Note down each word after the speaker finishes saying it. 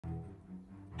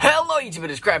Hello YouTube,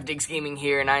 it is CraftixGaming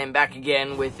here, and I am back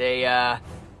again with a,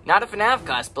 not a FNAF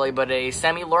cosplay, but a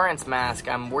Sammy Lawrence Mask.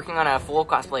 I'm working on a full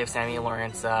cosplay of Sammy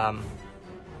Lawrence.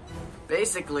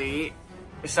 Basically,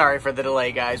 sorry for the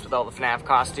delay, guys, with all the FNAF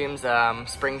costumes.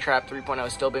 Springtrap 3.0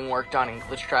 is still being worked on, and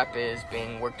Glitchtrap is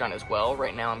being worked on as well.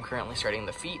 Right now, I'm currently starting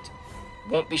the feet.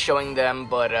 Won't be showing them,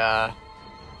 but,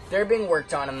 they're being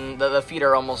worked on, and the feet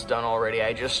are almost done already.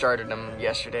 I just started them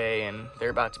yesterday, and they're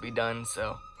about to be done,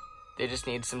 so they just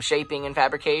need some shaping and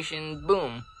fabrication.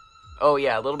 Boom. Oh,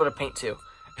 yeah, a little bit of paint, too.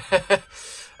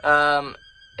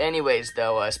 Anyways,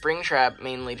 though, Springtrap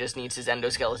mainly just needs his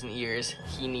endoskeleton ears.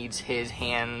 He needs his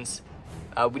hands.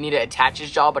 We need to attach his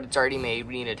jaw, but it's already made.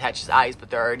 We need to attach his eyes, but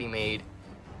they're already made.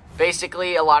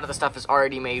 Basically, a lot of the stuff is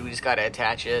already made. We just gotta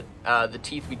attach it. The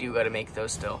teeth, we do gotta make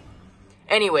those still.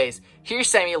 Anyways, here's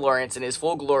Sammy Lawrence in his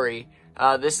full glory.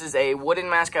 This is a wooden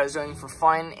mask I was doing for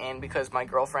fun, and because my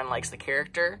girlfriend likes the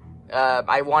character.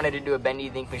 I wanted to do a Bendy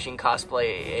the Ink Machine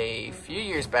cosplay a few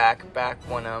years back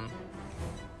when, I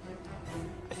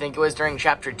think it was during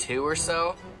Chapter 2 or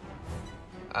so,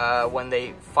 when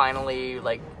they finally,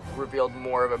 like, revealed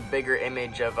more of a bigger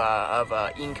image of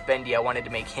Ink Bendy. I wanted to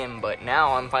make him, but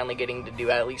now I'm finally getting to do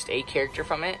at least a character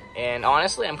from it, and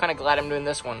honestly, I'm kind of glad I'm doing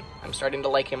this one. I'm starting to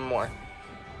like him more.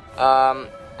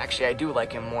 Actually, I do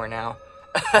like him more now.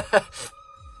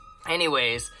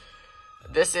 Anyways,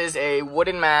 this is a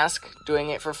wooden mask, doing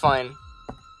it for fun.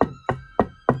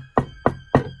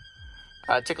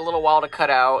 Took a little while to cut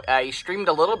out. I streamed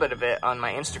a little bit of it on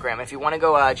my Instagram. If you want to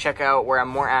go check out where I'm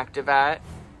more active at,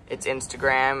 it's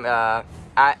Instagram,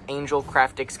 at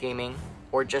angelcraftixgaming,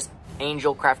 or just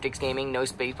angelcraftixgaming, no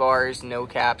space bars, no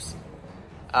caps.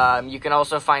 You can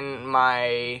also find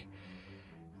my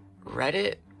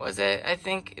Reddit, was it, I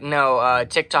think? No,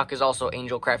 TikTok is also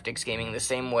angelcraftixgaming the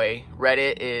same way.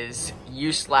 Reddit is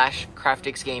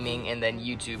u/CraftixGaming, and then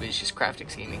YouTube is just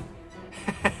CraftixGaming.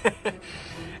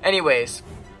 Anyways,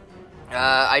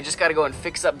 I just gotta go and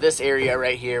fix up this area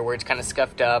right here where it's kind of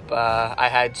scuffed up. I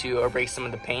had to erase some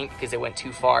of the paint because it went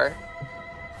too far.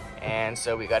 And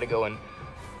so we gotta go and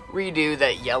redo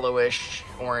that yellowish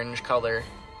orange color.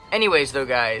 Anyways, though,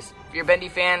 guys, if you're Bendy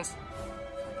fans,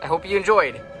 I hope you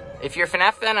enjoyed. If you're a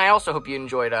FNAF fan, I also hope you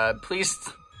enjoyed. Please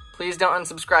don't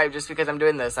unsubscribe just because I'm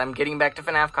doing this. I'm getting back to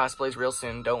FNAF cosplays real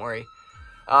soon, don't worry.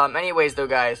 Anyways, though,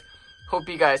 guys, hope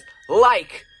you guys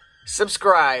like,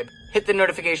 subscribe, hit the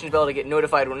notifications bell to get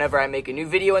notified whenever I make a new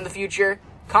video in the future.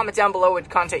 Comment down below what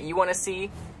content you want to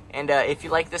see, and if you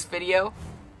like this video.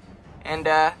 And,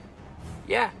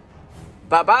 yeah.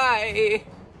 Bye-bye!